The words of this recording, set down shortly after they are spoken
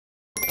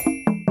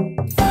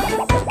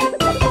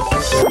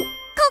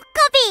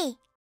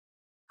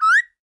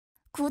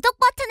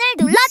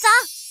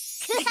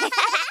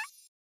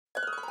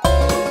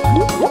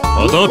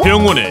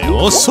바다병원에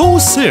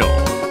어서오세요.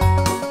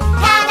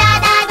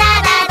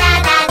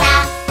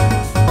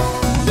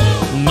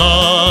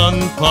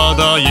 난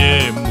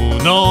바다의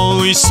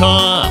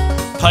문어의사,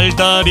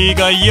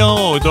 팔다리가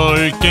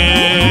 8개.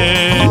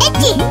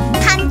 에티,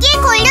 감기에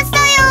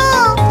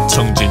걸렸어요.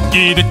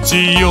 청진기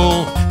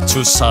듣지요,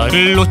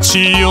 주사를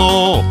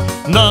놓지요.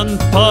 난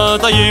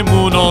바다의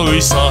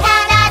문어의사.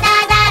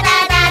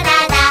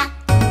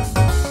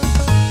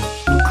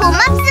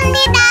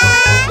 고맙습니다.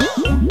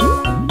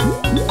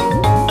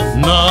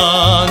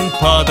 난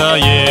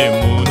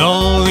바다의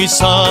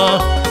문어의사,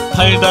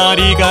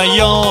 팔다리가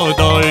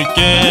 8개.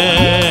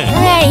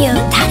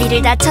 에휴,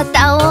 다리를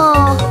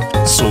다쳤다오.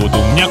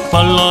 소독약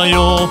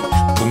발라요,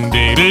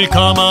 붕대를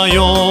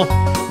감아요.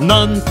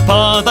 난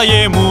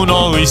바다의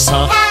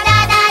문어의사.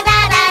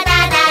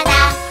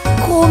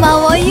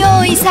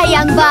 고마워요, 의사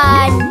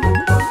양반.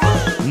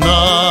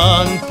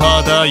 난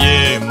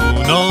바다의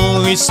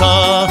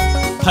문어의사,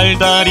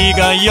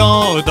 팔다리가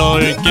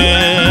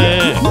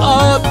 8개.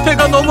 아,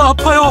 배가 너무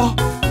아파요.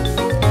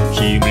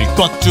 힘을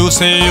꽉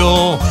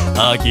주세요,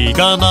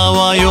 아기가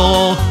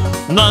나와요.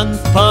 난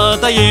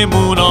바다의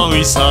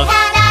문어의사.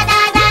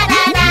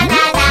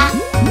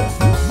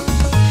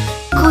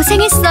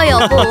 고생했어,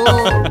 여보.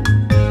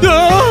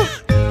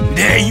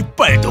 내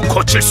이빨도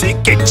고칠 수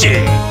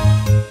있겠지.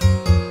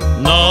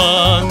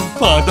 난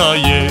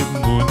바다의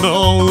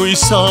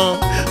문어의사,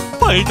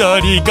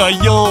 팔다리가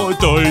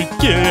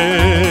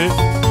 8개.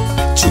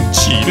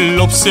 충치를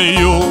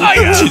없애요,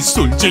 아야.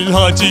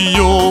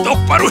 칫솔질하지요.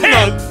 똑바로 해.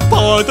 난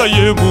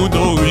바다의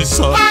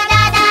문어의사.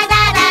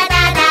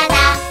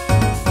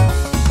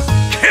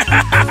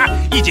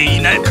 이제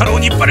이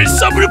날카로운 이빨을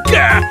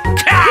써볼까?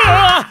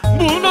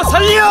 문어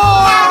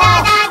살려!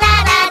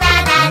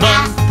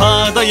 난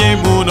바다의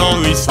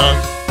문어의사.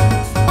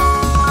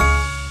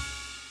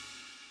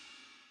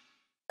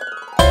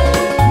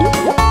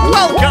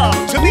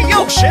 Welcome to the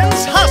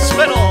Ocean's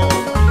Hospital.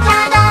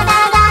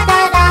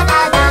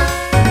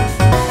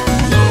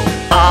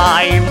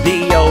 I'm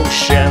the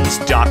ocean's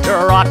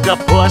Dr.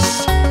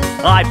 Octopus.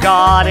 I've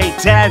got 8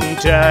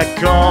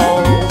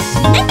 tentacles.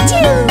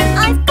 Achoo,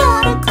 I've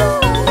got a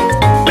cold.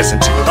 Listen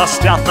to the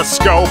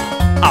stethoscope,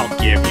 I'll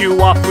give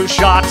you a flu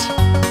shot.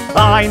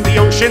 I'm the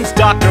ocean's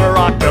Dr.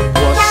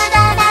 Octopus.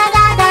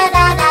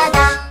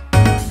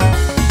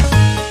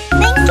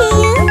 Thank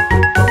you.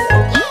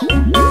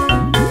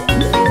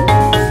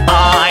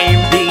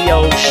 I'm the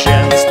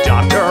ocean's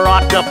Dr.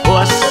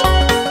 Octopus.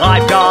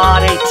 I've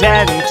got 8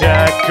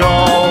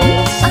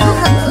 tentacles.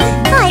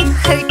 I've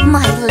hurt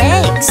my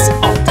legs.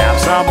 I'll dab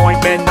some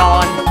ointment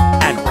on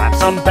and wrap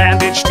some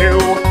bandage too.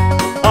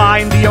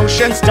 I'm the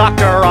ocean's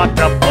Dr.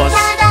 Octopus.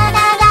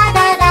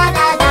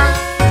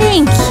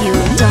 Thank you,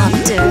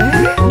 doctor.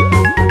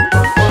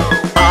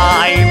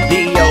 I'm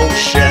the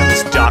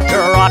ocean's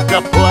Dr.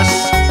 Octopus.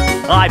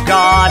 I've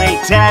got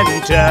 8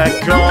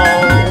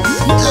 tentacles.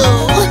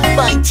 Oh,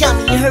 my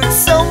tummy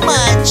hurts so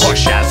much.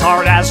 Push as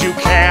hard as you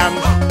can.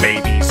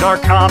 Babies are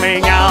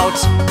coming out.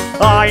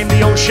 I'm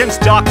the ocean's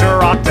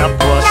Dr.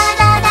 Octopus.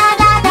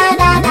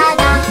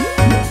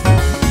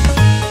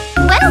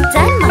 Well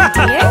done, my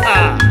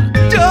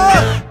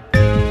dear.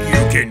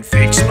 You can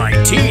fix my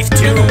teeth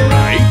too,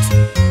 right?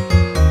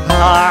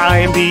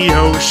 I'm the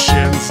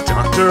ocean's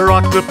Dr.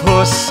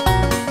 Octopus.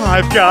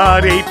 I've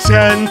got 8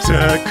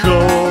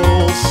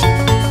 tentacles.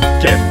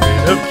 Get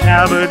rid of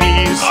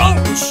cavities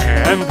Ouch!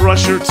 and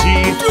brush your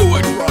teeth. Do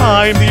it right.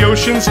 I'm the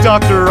ocean's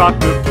Dr.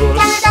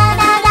 Octopus.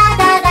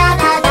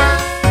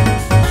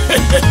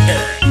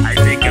 I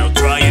think I'll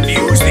try and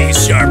use these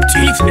sharp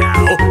teeth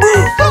now.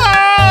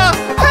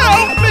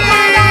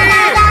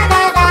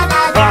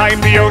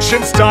 I'm the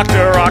ocean's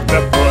Dr.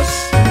 Octopus.